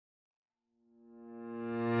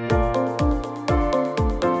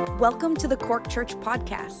Welcome to the Cork Church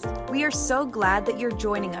Podcast. We are so glad that you're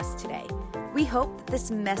joining us today. We hope that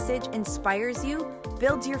this message inspires you,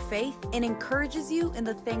 builds your faith, and encourages you in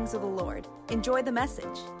the things of the Lord. Enjoy the message.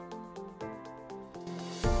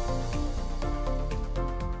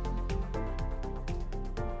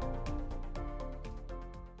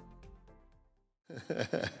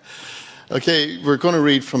 Okay, we're going to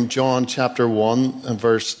read from John chapter 1 and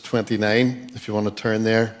verse 29, if you want to turn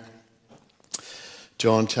there.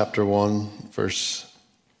 John chapter 1, verse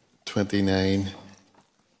 29.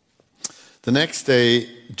 The next day,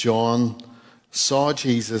 John saw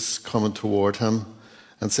Jesus coming toward him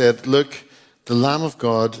and said, "Look, the Lamb of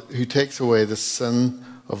God who takes away the sin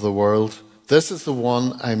of the world. This is the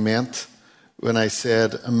one I meant when I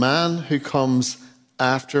said, 'A man who comes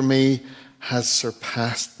after me has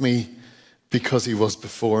surpassed me because he was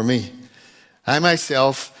before me.' I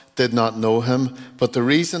myself did not know him, but the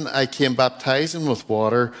reason I came baptizing with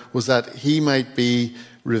water was that he might be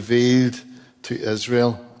revealed to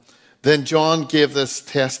Israel." Then John gave this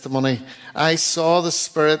testimony: "I saw the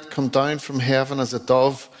Spirit come down from heaven as a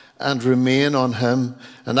dove and remain on him.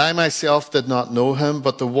 And I myself did not know him,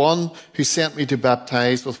 but the one who sent me to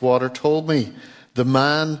baptize with water told me, 'The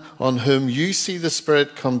man on whom you see the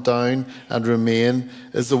Spirit come down and remain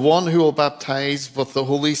is the one who will baptize with the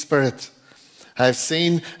Holy Spirit.' I have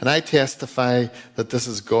seen and I testify that this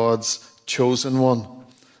is God's chosen one."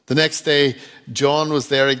 The next day, John was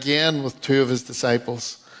there again with two of his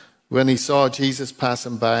disciples. When he saw Jesus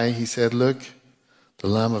passing by, he said, "Look, the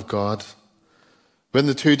Lamb of God." When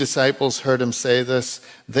the two disciples heard him say this,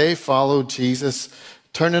 they followed Jesus.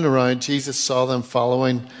 Turning around, Jesus saw them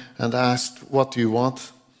following and asked, "What do you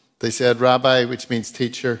want?" They said, "Rabbi," which means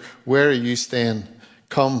teacher, "where are you staying?"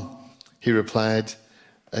 "Come," he replied,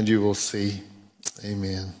 "and you will see."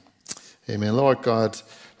 Amen. Amen. Lord God,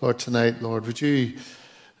 Lord, tonight, Lord, would you,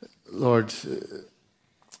 Lord,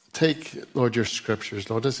 take, Lord, your scriptures.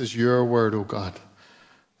 Lord, this is your word, O God.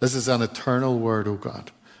 This is an eternal word, O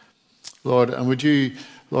God. Lord, and would you,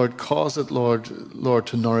 Lord, cause it, Lord,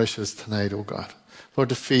 to nourish us tonight, O God. Lord,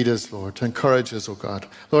 to feed us, Lord, to encourage us, O God.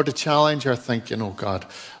 Lord, to challenge our thinking, O God.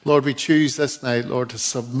 Lord, we choose this night, Lord, to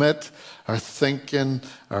submit our thinking,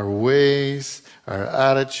 our ways, our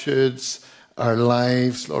attitudes, our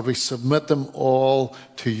lives. Lord, we submit them all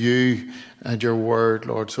to you and your word,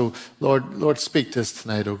 Lord. So, Lord, speak to us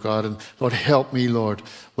tonight, O God. And Lord, help me, Lord,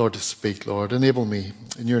 to speak, Lord. Enable me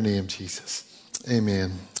in your name, Jesus.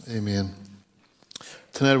 Amen. Amen.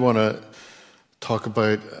 Tonight I want to talk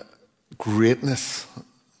about greatness.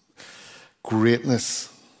 Greatness.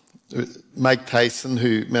 Mike Tyson,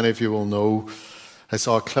 who many of you will know, I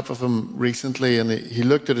saw a clip of him recently, and he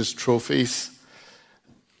looked at his trophies,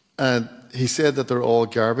 and he said that they're all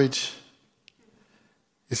garbage.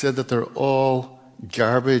 He said that they're all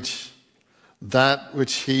garbage. That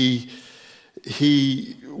which he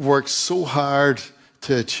worked so hard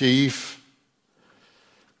to achieve.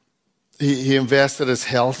 He invested his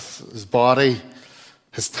health, his body,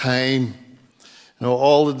 his time,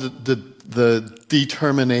 all the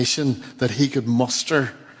determination that he could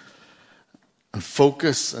muster and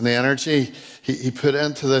focus and energy he put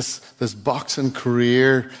into this boxing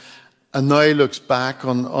career, and now he looks back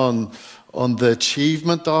on the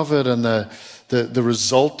achievement of it and the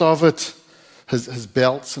result of it, his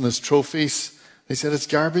belts and his trophies. He said, "It's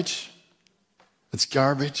garbage. It's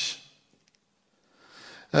garbage."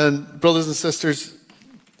 And brothers and sisters,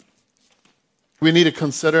 we need to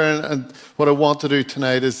consider, and what I want to do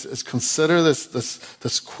tonight is consider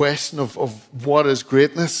this question of what is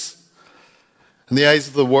greatness. In the eyes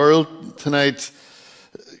of the world tonight,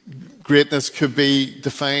 greatness could be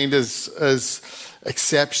defined as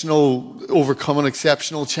exceptional, overcoming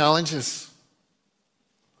exceptional challenges.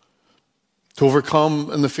 To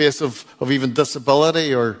overcome in the face of even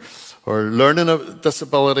disability or learning of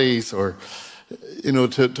disabilities, or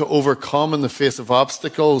to overcome in the face of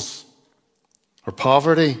obstacles or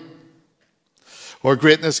poverty. Or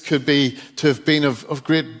greatness could be to have been of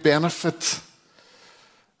great benefit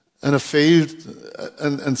in a field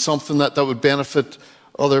and something that would benefit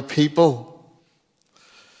other people.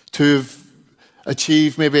 To have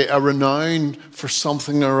achieved maybe a renown for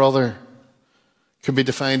something or other could be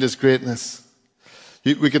defined as greatness.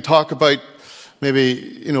 We could talk about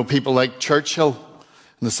maybe, people like Churchill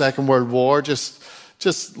in the Second World War,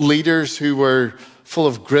 just leaders who were full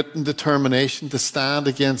of grit and determination to stand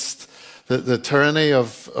against the tyranny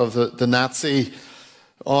of the Nazi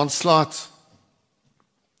onslaught.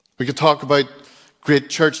 We could talk about great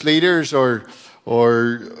church leaders or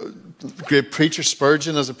great preacher.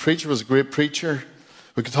 Spurgeon as a preacher was a great preacher.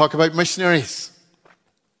 We could talk about missionaries.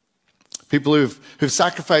 People who've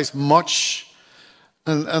sacrificed much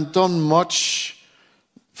and done much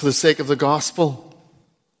for the sake of the gospel.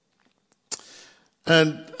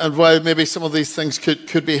 And while maybe some of these things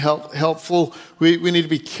could be helpful, we need to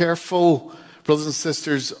be careful, brothers and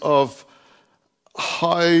sisters, of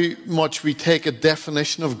how much we take a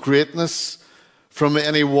definition of greatness from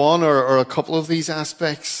any one or a couple of these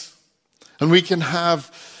aspects. And we can have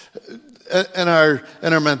in our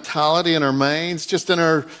mentality, in our minds, just in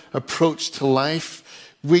our approach to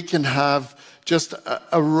life, we can have just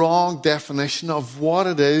a wrong definition of what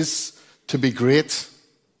it is to be great.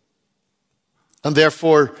 And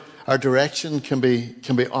therefore, our direction can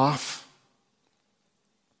be off.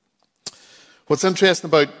 What's interesting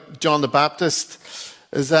about John the Baptist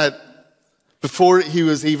is that before he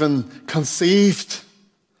was even conceived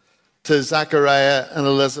to Zechariah and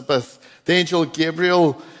Elizabeth, the angel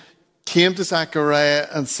Gabriel came to Zechariah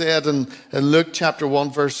and said in Luke chapter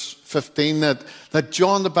 1, verse 15, that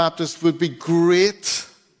John the Baptist would be great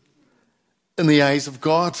in the eyes of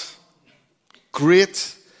God.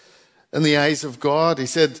 Great in the eyes of God. He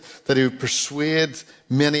said that he would persuade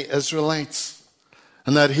many Israelites,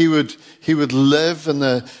 and that he would live in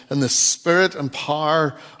the spirit and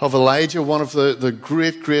power of Elijah, one of the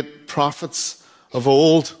great prophets of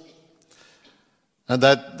old. And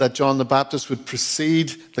that John the Baptist would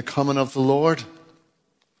precede the coming of the Lord.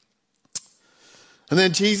 And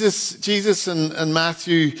then Jesus in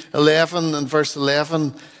Matthew 11 and verse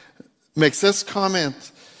 11 makes this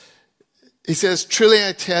comment. He says, "Truly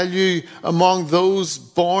I tell you, among those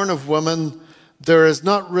born of women, there has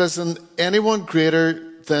not risen anyone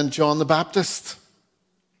greater than John the Baptist."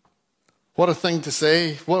 What a thing to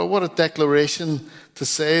say. What a declaration to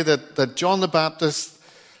say that John the Baptist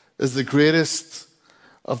is the greatest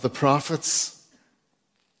of the prophets.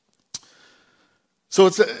 So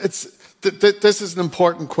this is an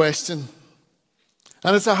important question.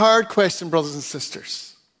 And it's a hard question, brothers and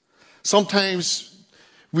sisters. Sometimes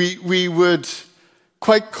we would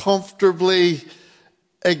quite comfortably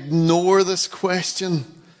ignore this question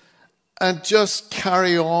and just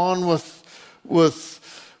carry on with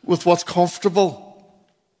what's comfortable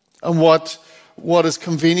and what is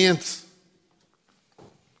convenient.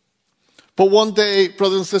 But one day,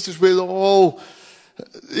 brothers and sisters, we'll all,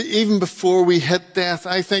 even before we hit death,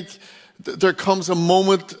 I think there comes a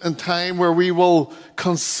moment in time where we will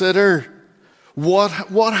consider what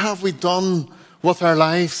have we done with our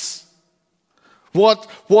lives? What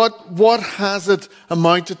has it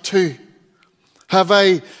amounted to? Have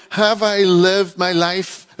I lived my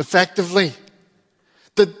life effectively?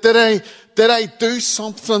 Did I do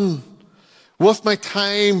something with my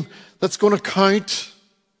time that's going to count?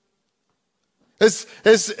 Is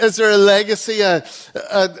there a legacy, a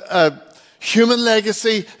human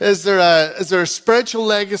legacy? Is there a spiritual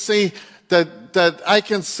legacy that I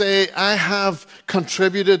can say I have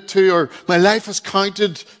contributed to, or my life has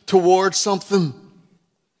counted towards something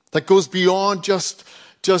that goes beyond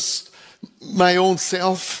just my own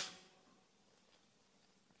self?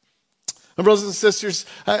 And brothers and sisters,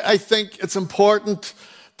 I think it's important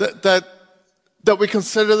that we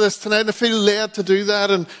consider this tonight. And I feel led to do that.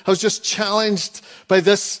 And I was just challenged by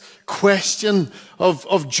this question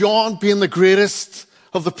of John being the greatest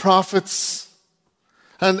of the prophets.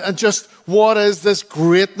 And just what is this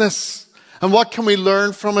greatness? And what can we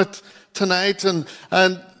learn from it tonight? And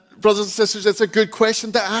brothers and sisters, it's a good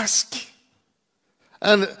question to ask.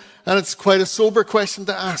 And it's quite a sober question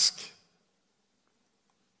to ask.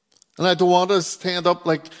 And I don't want us to end up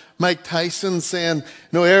like Mike Tyson saying,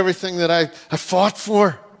 everything that I fought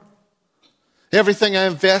for, everything I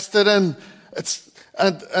invested in,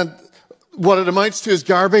 and what it amounts to is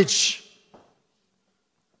garbage.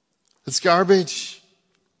 It's garbage.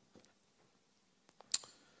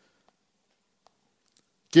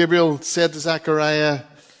 Gabriel said to Zechariah,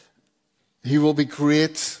 he will be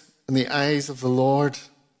great in the eyes of the Lord.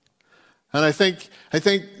 And I think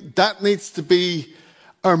that needs to be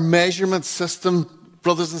our measurement system,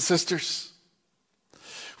 brothers and sisters.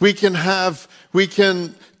 We can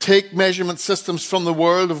take measurement systems from the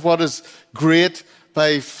world of what is great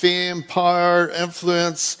by fame, power,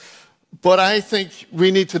 influence. But I think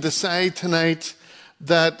we need to decide tonight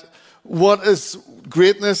that what is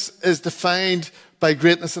greatness is defined by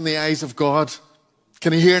greatness in the eyes of God.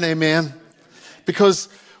 Can you hear an amen? Because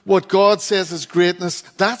what God says is greatness,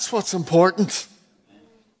 that's what's important.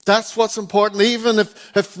 That's what's important, even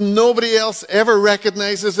if nobody else ever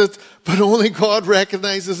recognizes it, but only God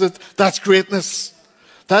recognizes it. That's greatness.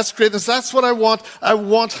 That's greatness. That's what I want. I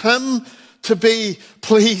want Him to be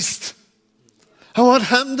pleased. I want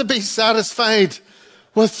Him to be satisfied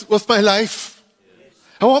with my life.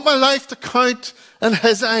 I want my life to count in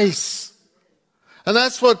his eyes. And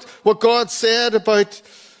that's what God said about,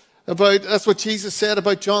 that's what Jesus said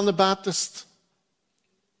about John the Baptist.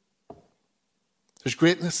 There's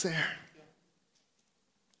greatness there.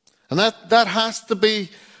 And that has to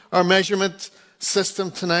be our measurement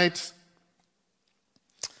system tonight.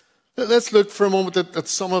 Let's look for a moment at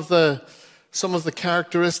some of the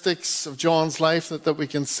characteristics of John's life that we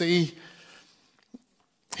can see.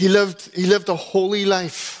 He lived a holy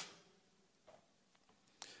life.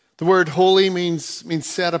 The word holy means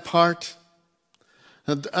set apart.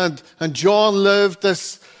 And John lived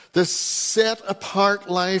this set apart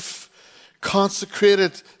life,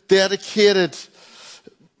 consecrated, dedicated,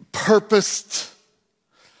 purposed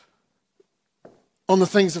on the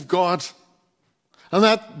things of God.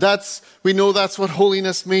 And we know that's what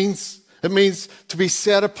holiness means. It means to be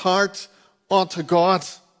set apart unto God.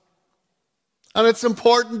 And it's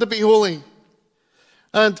important to be holy.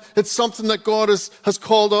 And it's something that God has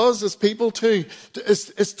called us as people to,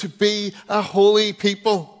 is to be a holy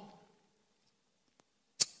people.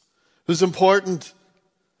 It was important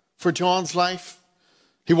for John's life.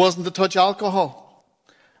 He wasn't to touch alcohol.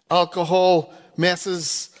 Alcohol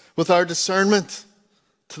messes with our discernment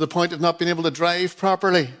to the point of not being able to drive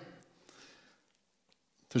properly.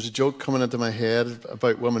 There's a joke coming into my head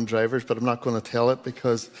about women drivers, but I'm not going to tell it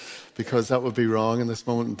because that would be wrong in this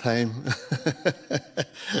moment in time.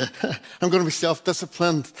 I'm going to be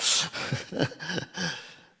self-disciplined.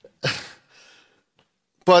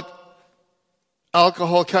 But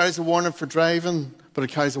alcohol carries a warning for driving, but it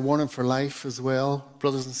carries a warning for life as well,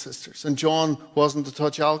 brothers and sisters. And John wasn't to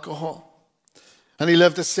touch alcohol. And he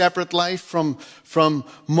lived a separate life from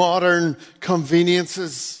modern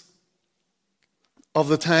conveniences of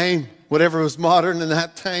the time, whatever was modern in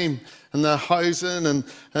that time, and the housing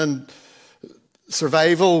and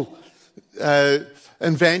survival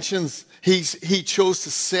inventions. He chose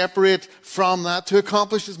to separate from that to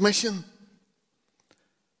accomplish his mission.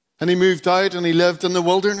 And he moved out and he lived in the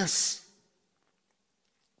wilderness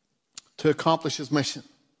to accomplish his mission.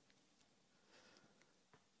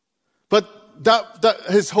 But that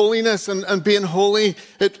his holiness and being holy,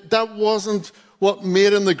 that wasn't what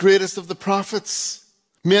made him the greatest of the prophets.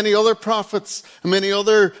 Many other prophets and many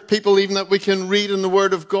other people, even that we can read in the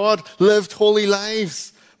Word of God, lived holy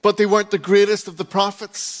lives, but they weren't the greatest of the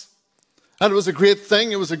prophets. And it was a great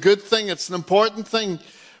thing. It was a good thing. It's an important thing.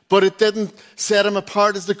 But it didn't set him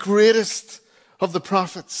apart as the greatest of the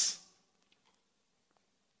prophets.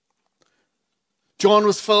 John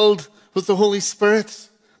was filled with the Holy Spirit.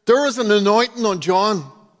 There was an anointing on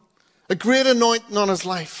John, a great anointing on his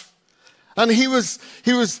life. And he was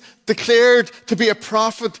declared to be a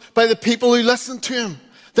prophet by the people who listened to him.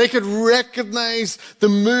 They could recognize the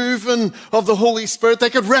moving of the Holy Spirit. They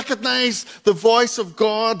could recognize the voice of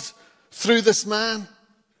God through this man.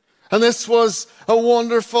 And this was a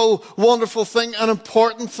wonderful, wonderful thing, an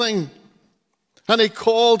important thing. And he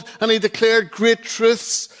called and he declared great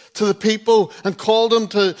truths to the people and called them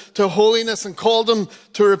to holiness and called them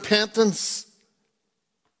to repentance.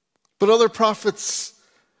 But other prophets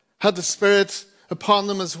had the Spirit upon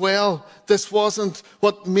them as well. This wasn't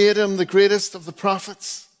what made him the greatest of the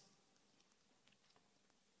prophets.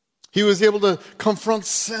 He was able to confront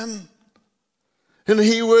sin. And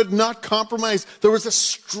he would not compromise. There was a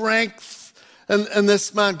strength in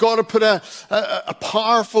this man. God had put a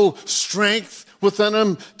powerful strength within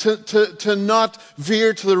him to not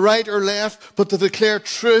veer to the right or left, but to declare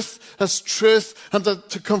truth as truth and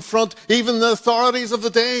to confront even the authorities of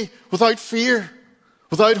the day without fear.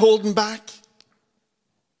 Without holding back.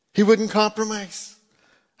 He wouldn't compromise.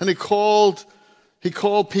 And he called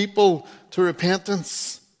people to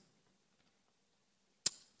repentance.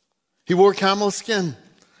 He wore camel skin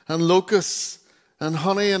and locusts and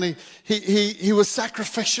honey, and he was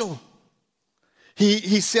sacrificial.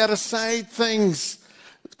 He set aside things,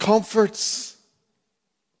 comforts,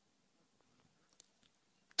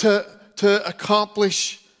 to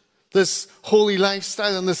accomplish this holy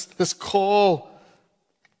lifestyle and this call.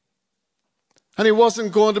 And he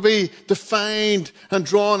wasn't going to be defined and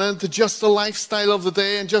drawn into just the lifestyle of the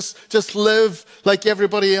day and just live like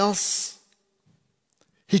everybody else.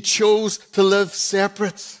 He chose to live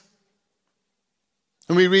separate.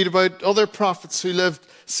 And we read about other prophets who lived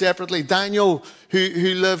separately. Daniel, who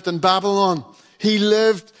lived in Babylon, he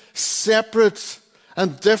lived separate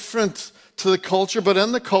and different to the culture, but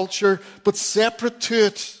in the culture, but separate to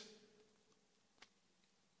it.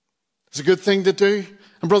 It's a good thing to do.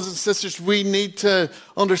 And brothers and sisters, we need to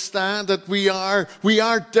understand that we are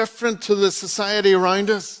different to the society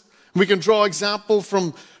around us. We can draw example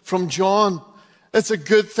from John It's a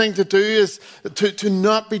good thing to do, is to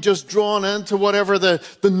not be just drawn into whatever the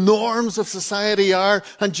norms of society are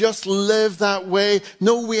and just live that way.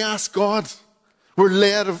 No, we ask God. We're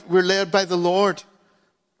led by the Lord.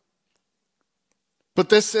 But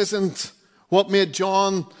this isn't what made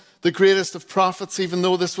John the greatest of prophets, even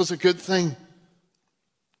though this was a good thing.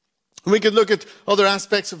 We could look at other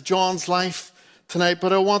aspects of John's life tonight,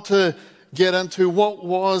 but I want to get into what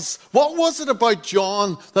was it about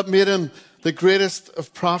John that made him the greatest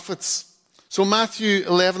of prophets. So Matthew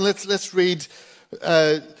 11, let's read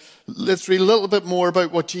a little bit more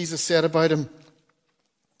about what Jesus said about him.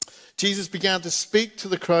 Jesus began to speak to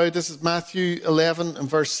the crowd. This is Matthew 11 and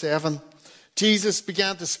verse 7. Jesus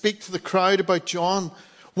began to speak to the crowd about John.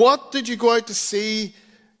 What did you go out to see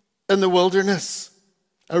in the wilderness?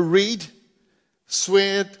 A reed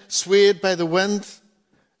swayed by the wind?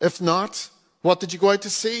 If not, what did you go out to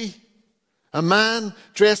see? A man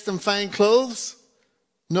dressed in fine clothes?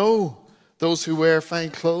 No, those who wear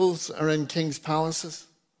fine clothes are in king's palaces.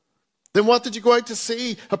 Then what did you go out to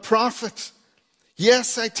see? A prophet?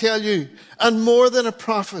 Yes, I tell you, and more than a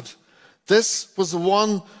prophet. This was the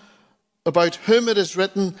one about whom it is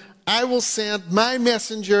written, I will send my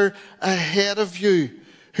messenger ahead of you,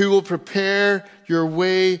 who will prepare your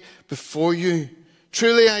way before you.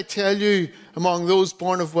 Truly I tell you, among those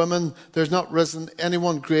born of women, there's not risen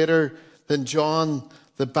anyone greater than John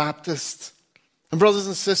the Baptist. And brothers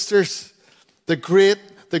and sisters, the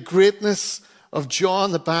greatness of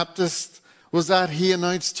John the Baptist was that he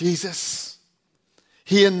announced Jesus.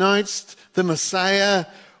 He announced the Messiah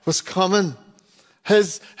was coming.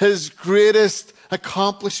 His greatest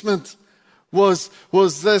accomplishment was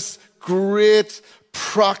this great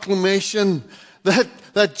proclamation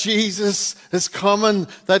that Jesus is coming,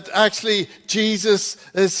 that actually Jesus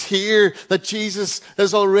is here, that Jesus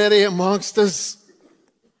is already amongst us.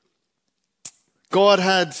 God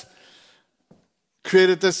had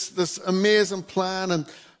created this amazing plan, and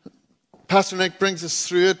Pastor Nick brings us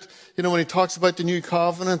through it, when he talks about the new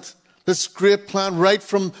covenant, this great plan right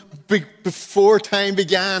from before time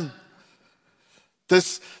began.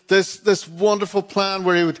 This wonderful plan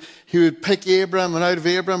where he would pick Abraham, and out of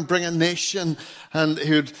Abraham bring a nation, and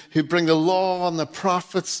he'd bring the law and the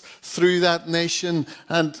prophets through that nation,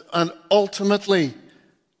 and ultimately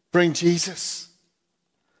bring Jesus.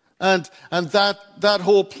 And that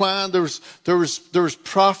whole plan, there was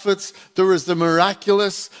prophets, there was the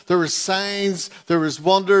miraculous, there was signs, there was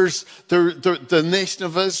wonders. The nation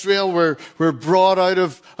of Israel were brought out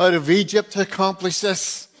of Egypt to accomplish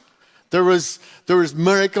this. There was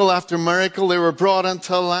miracle after miracle. They were brought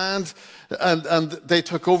into a land, and they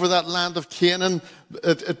took over that land of Canaan.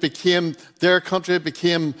 It became their country. It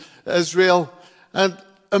became Israel. And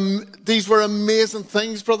these were amazing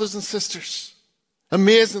things, brothers and sisters.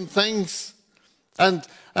 Amazing things. And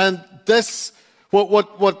this,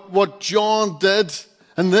 what John did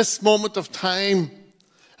in this moment of time,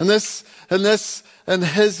 in his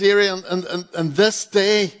area, and this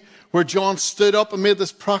day, where John stood up and made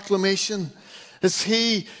this proclamation, is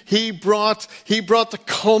he brought the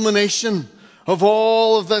culmination of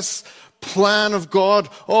all of this plan of God,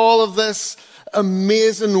 all of this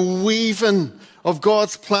amazing weaving of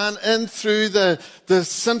God's plan in through the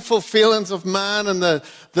sinful feelings of man and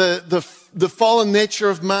the fallen nature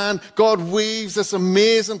of man. God weaves this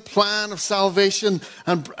amazing plan of salvation,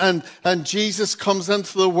 and Jesus comes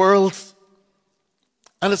into the world,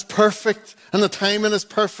 and it's perfect, and the timing is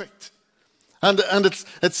perfect. And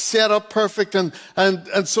it's set up perfect, and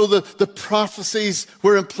so the prophecies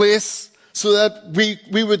were in place so that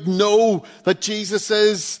we would know that Jesus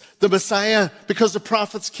is the Messiah, because the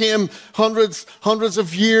prophets came hundreds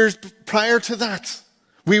of years prior to that.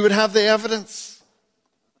 We would have the evidence.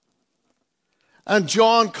 And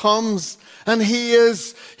John comes, and he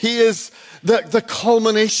is the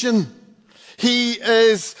culmination. He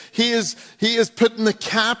is putting the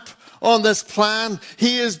cap on this plan.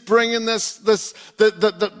 He is bringing this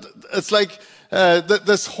it's like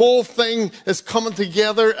this whole thing is coming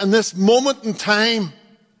together in this moment in time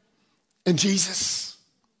in Jesus.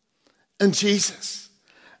 In Jesus.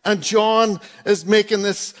 And John is making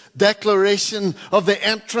this declaration of the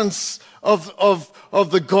entrance of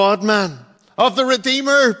the God-man, of the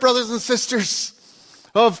Redeemer, brothers and sisters,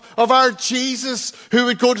 of our Jesus who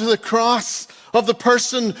would go to the cross, of the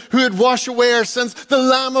person who would wash away our sins, the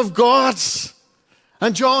Lamb of God.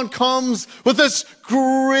 And John comes with this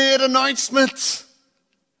great announcement.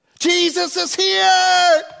 Jesus is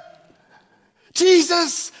here!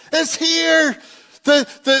 Jesus is here!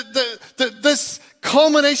 This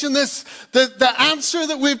culmination, the answer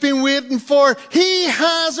that we've been waiting for, he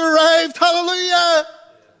has arrived. Hallelujah!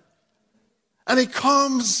 And he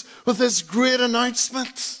comes with this great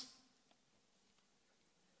announcement.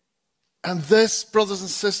 And this, brothers and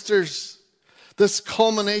sisters, this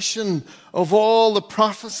culmination of all the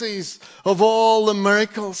prophecies, of all the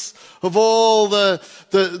miracles, of all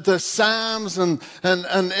the psalms and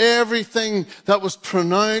everything that was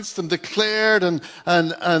pronounced and declared and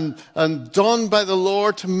done by the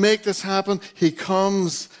Lord to make this happen, he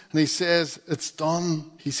comes and he says, it's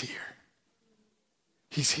done. He's here.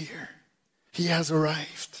 He's here. He has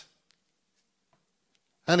arrived.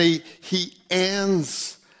 And he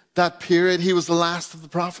ends that period. He was the last of the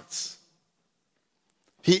prophets.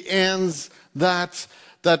 He ends that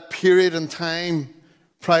period in time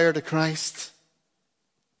prior to Christ,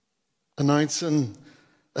 announcing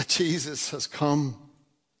that Jesus has come.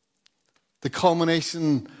 The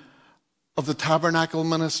culmination of the tabernacle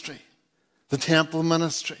ministry, the temple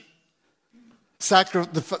ministry,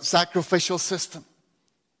 the sacrificial system.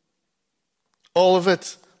 All of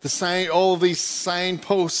it, all of these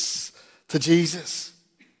signposts to Jesus.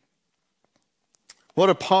 What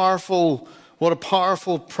a powerful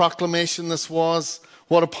proclamation this was.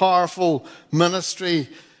 What a powerful ministry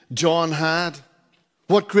John had.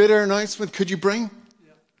 What greater announcement could you bring?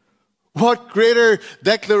 What greater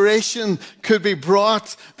declaration could be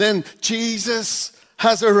brought than Jesus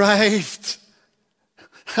has arrived?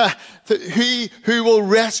 He who will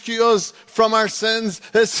rescue us from our sins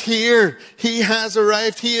is here. He has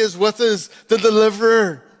arrived. He is with us, the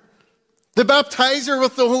deliverer, the baptizer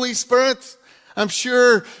with the Holy Spirit. I'm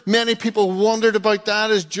sure many people wondered about that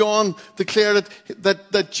as John declared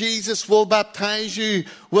that Jesus will baptize you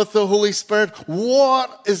with the Holy Spirit.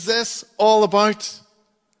 What is this all about?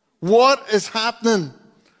 What is happening?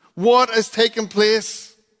 What is taking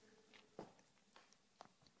place?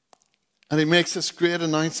 And he makes this great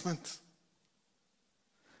announcement.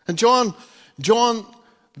 And John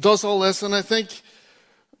does all this, and I think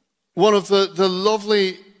one of the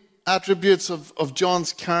lovely attributes of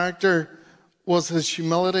John's character was his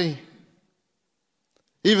humility.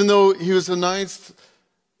 Even though he was announced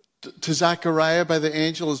to Zechariah by the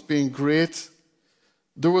angel as being great,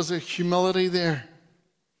 there was a humility there.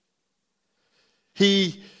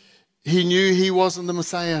 He knew he wasn't the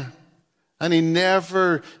Messiah. And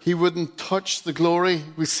he wouldn't touch the glory.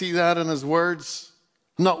 We see that in his words.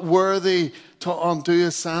 Not worthy to undo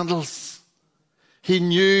his sandals. He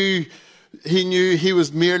knew he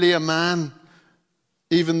was merely a man,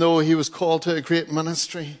 even though he was called to a great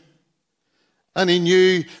ministry. And he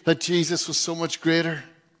knew that Jesus was so much greater.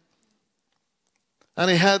 And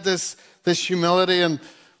he had this humility. And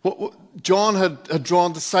John had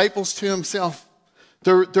drawn disciples to himself.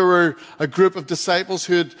 There were a group of disciples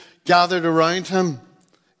who had gathered around him,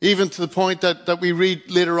 even to the point that we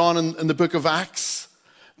read later on in the book of Acts,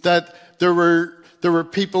 that there were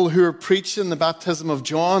people who were preaching the baptism of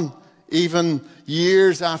John, even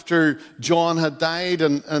years after John had died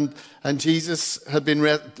and Jesus had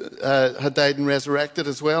died and resurrected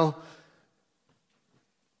as well.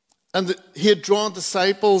 And he had drawn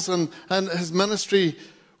disciples, and his ministry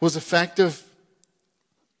was effective.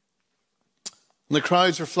 And the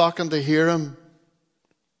crowds were flocking to hear him.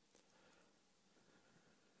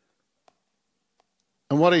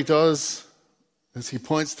 And what he does is he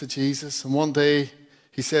points to Jesus. And one day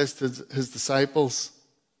he says to his disciples,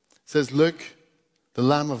 he says, "Look, the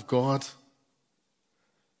Lamb of God."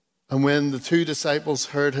 And when the two disciples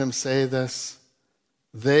heard him say this,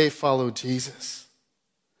 they followed Jesus.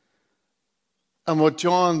 And what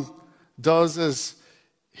John does is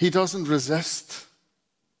he doesn't resist.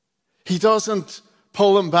 He doesn't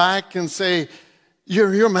pull them back and say,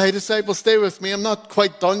 You're my disciple, stay with me. I'm not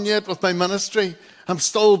quite done yet with my ministry. I'm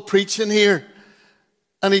still preaching here."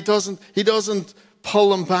 And he doesn't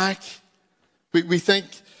pull them back. We think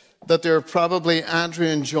that they're probably Andrew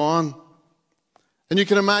and John. And you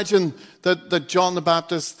can imagine that John the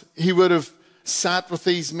Baptist, he would have sat with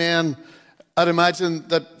these men. I'd imagine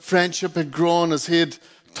that friendship had grown as he had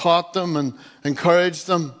taught them and encouraged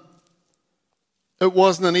them. It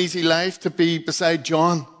wasn't an easy life to be beside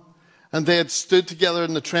John. And they had stood together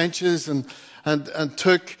in the trenches and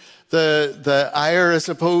took the ire, I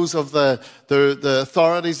suppose, of the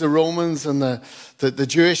authorities, the Romans and the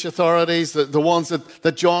Jewish authorities, the ones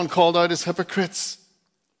that John called out as hypocrites.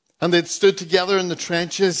 And they'd stood together in the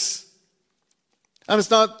trenches. And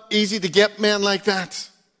it's not easy to get men like that.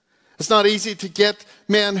 It's not easy to get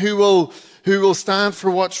men who will stand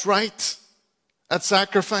for what's right at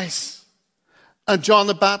sacrifice. And John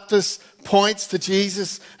the Baptist points to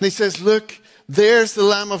Jesus and he says, "Look, there's the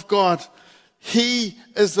Lamb of God. He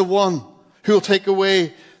is the one who will take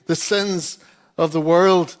away the sins of the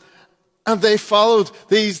world." And they followed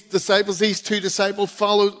these disciples, these two disciples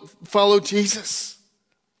followed Jesus.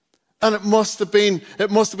 And it must have been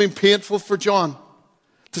painful for John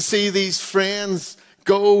to see these friends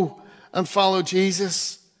go and follow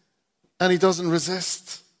Jesus. And he doesn't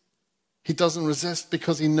resist. He doesn't resist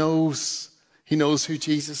because he knows who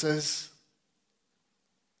Jesus is.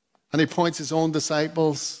 And he points his own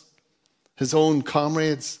disciples, his own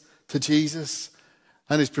comrades to Jesus.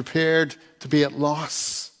 And he's prepared to be at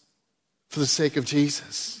loss for the sake of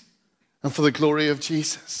Jesus and for the glory of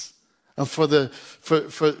Jesus and for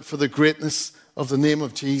the greatness of the name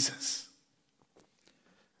of Jesus.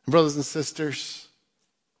 And brothers and sisters,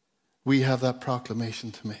 we have that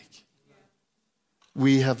proclamation to make.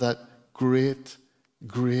 We have that great,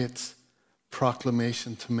 great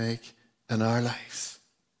proclamation to make in our lives.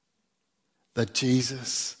 That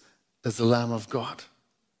Jesus is the Lamb of God.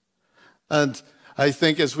 And I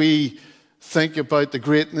think as we think about the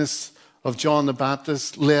greatness of John the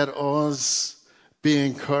Baptist, let us be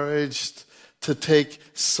encouraged to take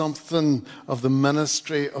something of the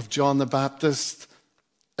ministry of John the Baptist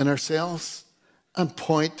in ourselves and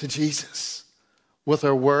point to Jesus with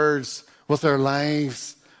our words, with our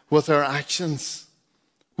lives, with our actions.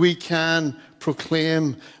 We can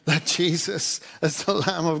proclaim that Jesus is the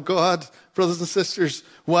Lamb of God, brothers and sisters.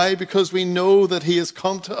 Why? Because we know that he has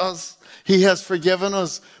come to us. He has forgiven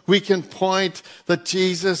us. We can point that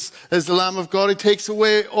Jesus is the Lamb of God. He takes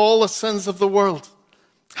away all the sins of the world.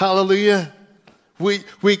 Hallelujah. We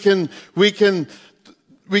can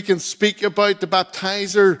speak about the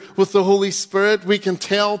baptizer with the Holy Spirit. We can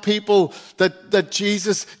tell people that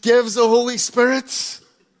Jesus gives the Holy Spirit.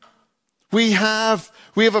 We have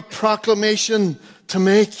a proclamation to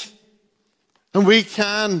make. And we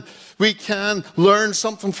can learn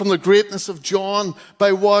something from the greatness of John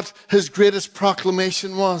by what his greatest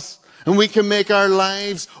proclamation was. And we can make our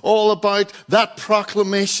lives all about that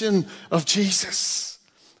proclamation of Jesus.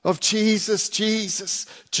 Of Jesus, Jesus,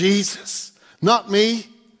 Jesus. Not me,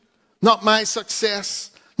 not my success,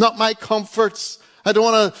 not my comforts. I don't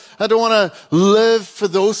want to live for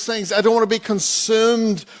those things. I don't want to be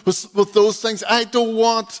consumed with those things. I don't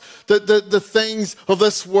want the things of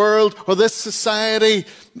this world or this society,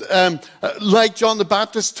 like John the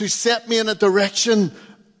Baptist, to set me in a direction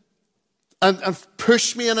and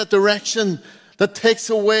push me in a direction that takes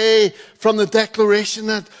away from the declaration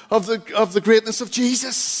of the greatness of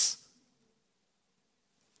Jesus.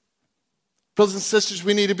 Brothers and sisters,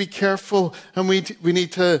 we need to be careful, and we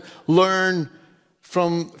need to learn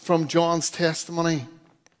from John's testimony.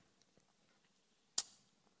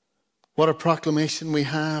 What a proclamation we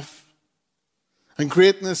have. And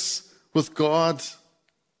greatness with God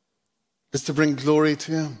is to bring glory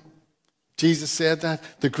to him. Jesus said that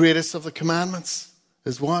the greatest of the commandments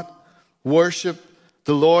is what? Worship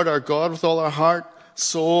the Lord our God with all our heart,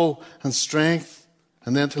 soul, and strength,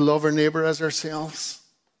 and then to love our neighbor as ourselves.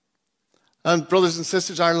 And brothers and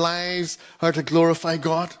sisters, our lives are to glorify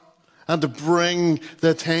God and to bring the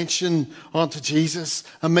attention onto Jesus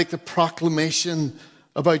and make the proclamation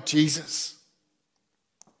about Jesus.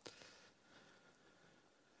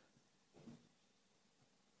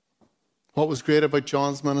 What was great about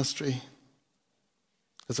John's ministry?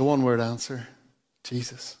 It's a one-word answer: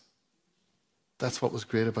 Jesus. That's what was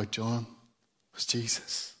great about John, was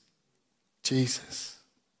Jesus. Jesus.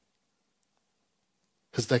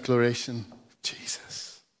 His declaration: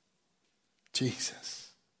 Jesus. Jesus.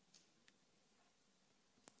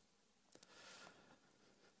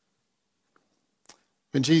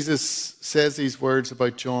 When Jesus says these words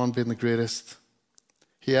about John being the greatest,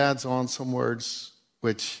 he adds on some words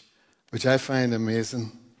which I find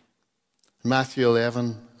amazing. Matthew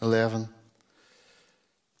 11:11.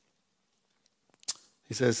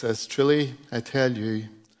 He says, "Truly I tell you,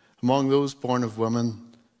 among those born of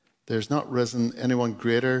women, there's not risen anyone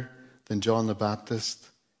greater than John the Baptist.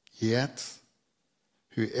 Yet,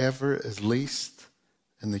 whoever is least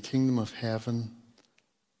in the kingdom of heaven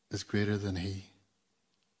is greater than he."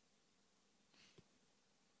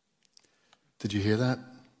 Did you hear that?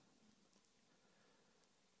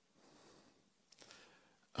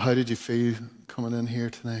 How did you feel coming in here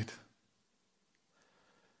tonight?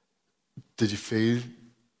 Did you feel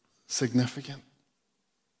significant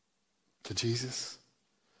to Jesus?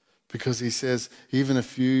 Because he says, even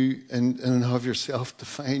if you in and of yourself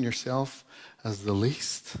define yourself as the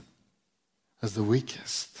least, as the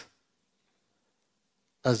weakest,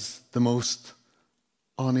 as the most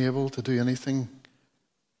unable to do anything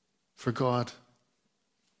for God,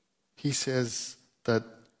 he says that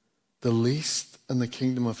the least in the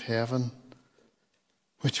kingdom of heaven,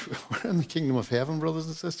 which we're in the kingdom of heaven, brothers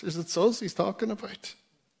and sisters, it's us he's talking about.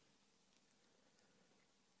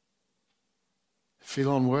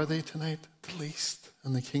 Feel unworthy tonight? The least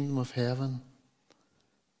in the kingdom of heaven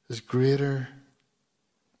is greater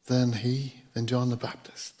than John the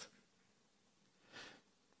Baptist.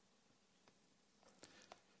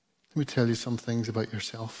 Let me tell you some things about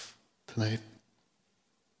yourself tonight.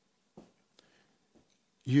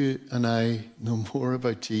 You and I know more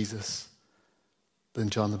about Jesus than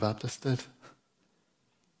John the Baptist did.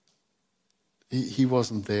 He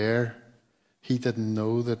wasn't there. He didn't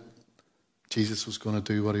know that Jesus was going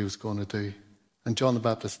to do what he was going to do. And John the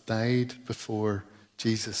Baptist died before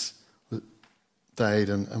Jesus died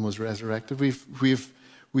and was resurrected.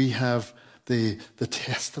 We have the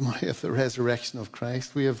testimony of the resurrection of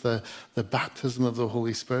Christ. We have the baptism of the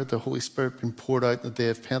Holy Spirit being poured out on the day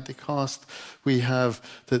of Pentecost. We have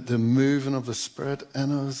the moving of the Spirit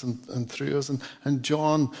in us and through us. And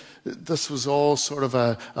John, this was all sort of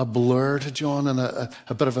a blur to John and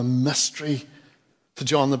a bit of a mystery to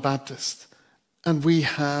John the Baptist. And we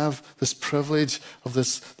have this privilege of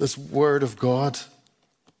this Word of God.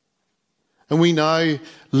 And we now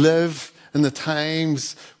live in the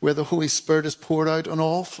times where the Holy Spirit is poured out on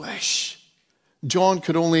all flesh. John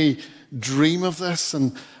could only dream of this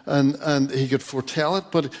and he could foretell it,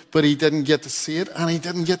 but he didn't get to see it and he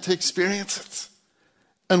didn't get to experience it.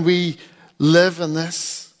 And we live in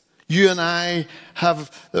this. You and I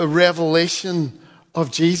have a revelation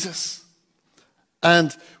of Jesus.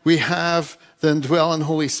 And we have the indwelling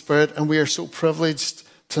Holy Spirit, and we are so privileged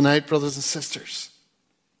tonight, brothers and sisters.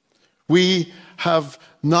 We have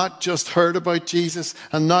not just heard about Jesus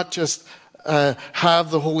and not just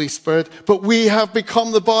have the Holy Spirit, but we have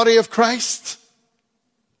become the body of Christ.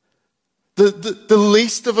 The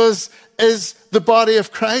least of us is the body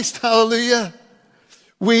of Christ. Hallelujah.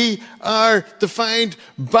 We are defined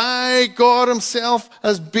by God himself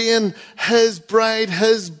as being his bride,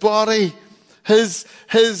 his body,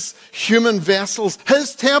 his human vessels,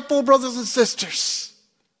 his temple, brothers and sisters.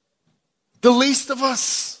 The least of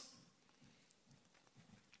us.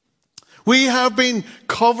 We have been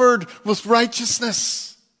covered with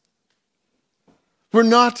righteousness. We're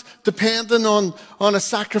not dependent on a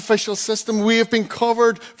sacrificial system. We have been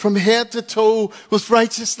covered from head to toe with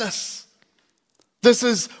righteousness. This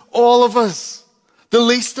is all of us, the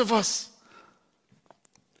least of us.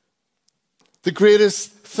 The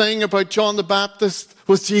greatest thing about John the Baptist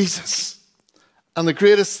was Jesus. And the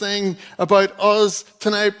greatest thing about us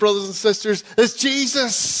tonight, brothers and sisters, is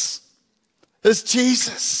Jesus. Is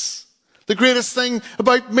Jesus. The greatest thing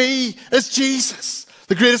about me is Jesus.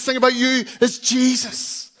 The greatest thing about you is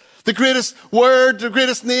Jesus. The greatest word, the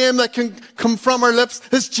greatest name that can come from our lips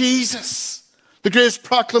is Jesus. The greatest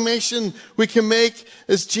proclamation we can make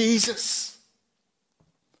is Jesus.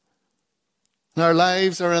 And our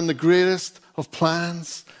lives are in the greatest of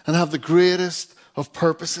plans and have the greatest of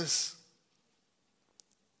purposes.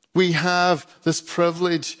 We have this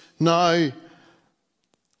privilege now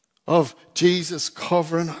of Jesus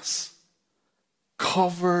covering us.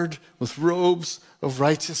 Covered with robes of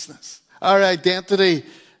righteousness. Our identity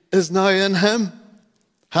is now in him.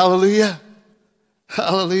 Hallelujah.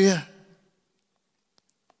 Hallelujah.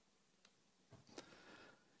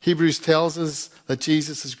 Hebrews tells us that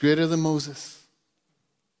Jesus is greater than Moses.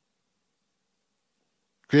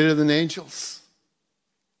 Greater than angels.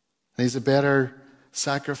 And he's a better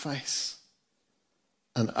sacrifice.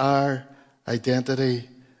 And our identity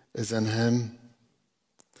is in him.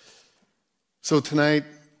 So tonight,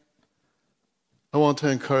 I want to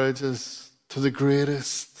encourage us to the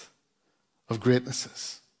greatest of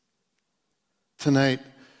greatnesses. Tonight,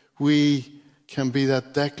 we can be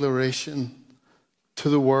that declaration to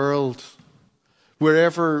the world.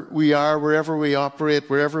 Wherever we are, wherever we operate,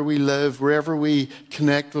 wherever we live, wherever we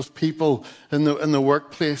connect with people in the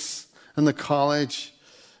workplace, in the college,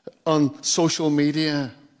 on social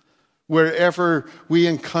media, wherever we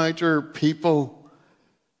encounter people,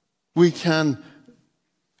 we can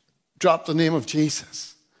drop the name of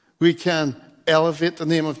Jesus. We can elevate the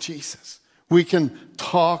name of Jesus. We can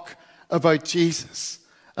talk about Jesus.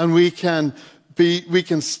 And we can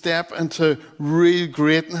step into real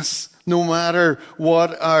greatness no matter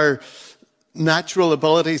what our natural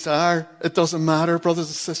abilities are. It doesn't matter, brothers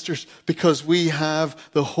and sisters, because we have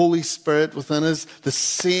the Holy Spirit within us. The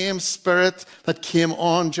same Spirit that came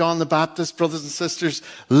on John the Baptist, brothers and sisters,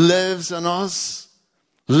 lives in us.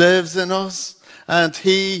 Lives in us, and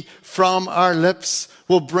he from our lips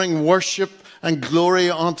will bring worship and glory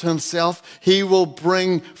unto himself. He will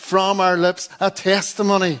bring from our lips a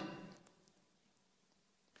testimony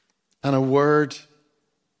and a word,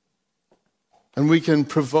 and we can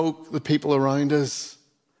provoke the people around us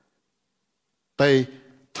by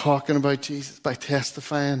talking about Jesus, by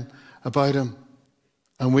testifying about him.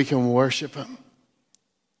 and we can worship him.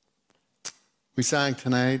 We sang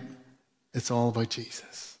tonight, it's all about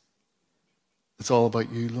Jesus. It's all about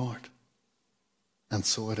you, Lord. And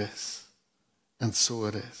so it is. And so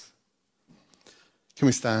it is. Can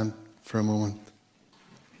we stand for a moment?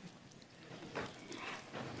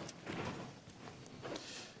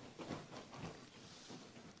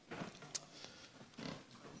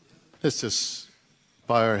 Let's just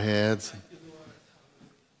bow our heads.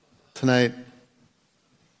 Tonight,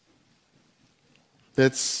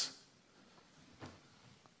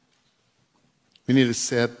 we need to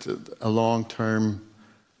set a long-term,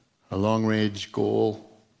 a long-range goal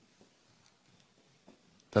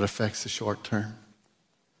that affects the short term.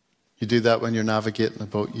 You do that when you're navigating a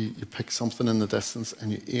boat. You pick something in the distance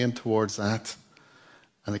and you aim towards that,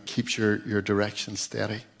 and it keeps your direction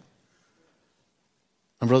steady.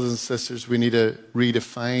 And brothers and sisters, we need to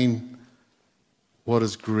redefine what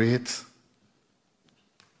is great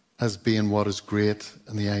as being what is great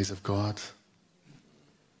in the eyes of God.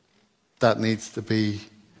 That needs to be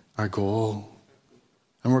our goal.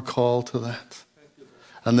 And we're called to that.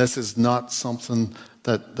 And this is not something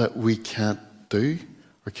that we can't do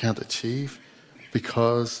or can't achieve,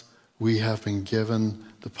 because we have been given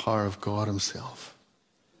the power of God himself.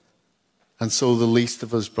 And so the least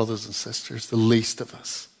of us, brothers and sisters, the least of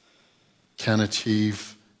us can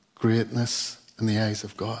achieve greatness in the eyes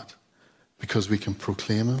of God, because we can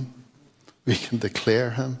proclaim him, we can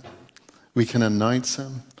declare him, we can announce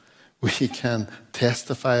him, we can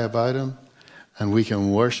testify about him, and we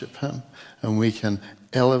can worship him, and we can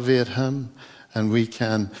elevate him, and we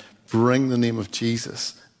can bring the name of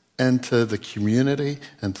Jesus into the community,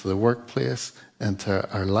 into the workplace, into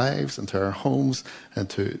our lives, into our homes,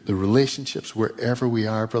 into the relationships, wherever we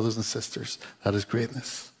are, brothers and sisters. That is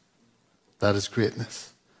greatness. That is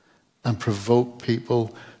greatness. And provoke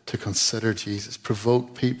people to consider Jesus.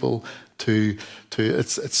 Provoke people to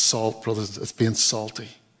it's salt, brothers. It's being salty.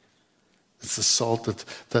 It's the salt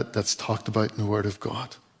that's talked about in the Word of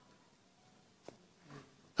God.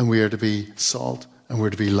 And we are to be salt, and we're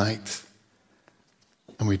to be light.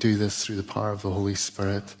 And we do this through the power of the Holy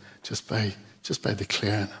Spirit, just by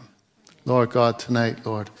declaring him. Lord God, tonight,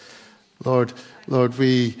 Lord,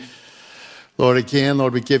 we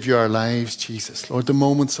give you our lives, Jesus. Lord, the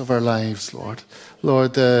moments of our lives, Lord.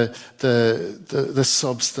 Lord, the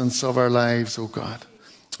substance of our lives, oh God.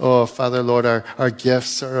 Oh, Father, Lord, our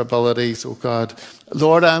gifts, our abilities, oh God.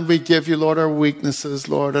 Lord, and we give you, Lord, our weaknesses,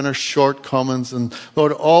 Lord, and our shortcomings. And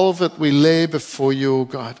Lord, all of it we lay before you, oh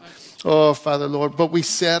God. Oh, Father, Lord, but we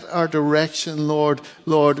set our direction, Lord.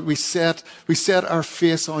 Lord, we set our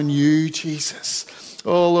face on you, Jesus.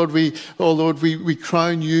 Oh Lord, we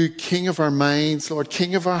crown you King of our minds, Lord,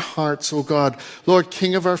 King of our hearts, oh God. Lord,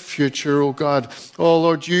 King of our future, oh God. Oh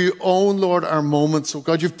Lord, you own, Lord, our moments, oh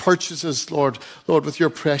God. You've purchased us, Lord, with your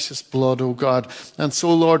precious blood, oh God. And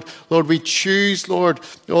so, Lord, we choose, Lord,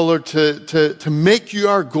 to make you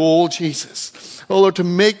our goal, Jesus. Oh Lord, to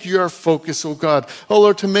make you our focus, oh God. Oh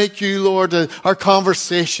Lord, to make you, Lord, our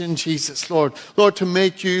conversation, Jesus, Lord. Lord, to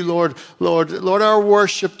make you, Lord, our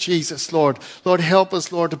worship, Jesus, Lord. Lord, help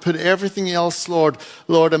us, Lord, to put everything else, Lord,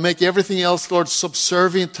 and make everything else, Lord,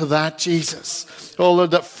 subservient to that, Jesus. Oh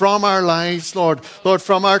Lord, that from our lives, Lord,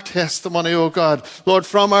 from our testimony, oh God, Lord,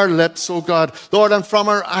 from our lips, oh God, Lord, and from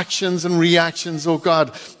our actions and reactions, oh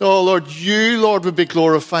God. Oh Lord, you, Lord, would be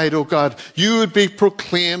glorified, oh God. You would be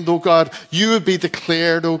proclaimed, oh God. You would be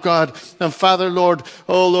declared, oh God. And Father, Lord,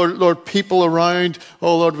 oh Lord, people around,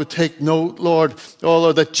 oh Lord, would take note, Lord, oh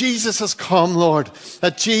Lord, that Jesus has come, Lord,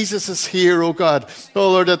 that Jesus is here, oh God.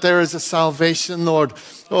 Oh Lord, that there is a salvation, Lord,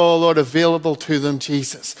 oh Lord, available to them,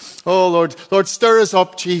 Jesus. Oh Lord, stir us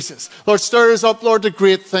up, Jesus. Lord, stir us up, Lord, to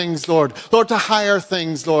great things, Lord, to higher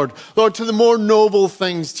things, Lord, to the more noble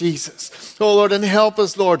things, Jesus. Oh Lord, and help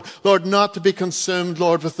us, Lord, not to be consumed,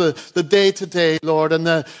 Lord, with the day-to-day, Lord, and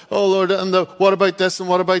the what about this and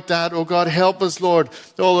what about that, oh God. Help us, Lord,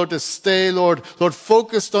 to stay, Lord,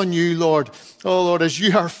 focused on you, Lord. Oh Lord, as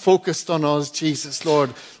you are focused on us, Jesus,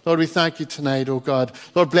 Lord. Lord, we thank you tonight, oh God.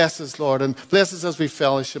 Lord, bless us, Lord, and bless us as we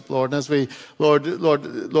fellowship, Lord, and as we, Lord,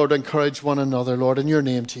 encourage one another, Lord, in your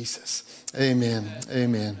name, Jesus. Amen.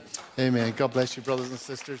 Amen. Amen. God bless you, brothers and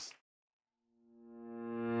sisters.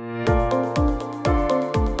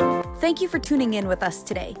 Thank you for tuning in with us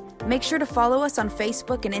today. Make sure to follow us on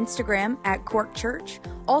Facebook and Instagram at Cork Church.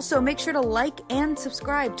 Also, make sure to like and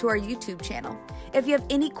subscribe to our YouTube channel. If you have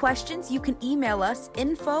any questions, you can email us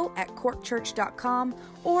info@corkchurch.com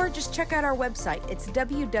or just check out our website. It's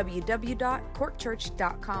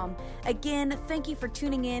www.corkchurch.com. Again, thank you for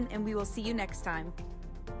tuning in, and we will see you next time.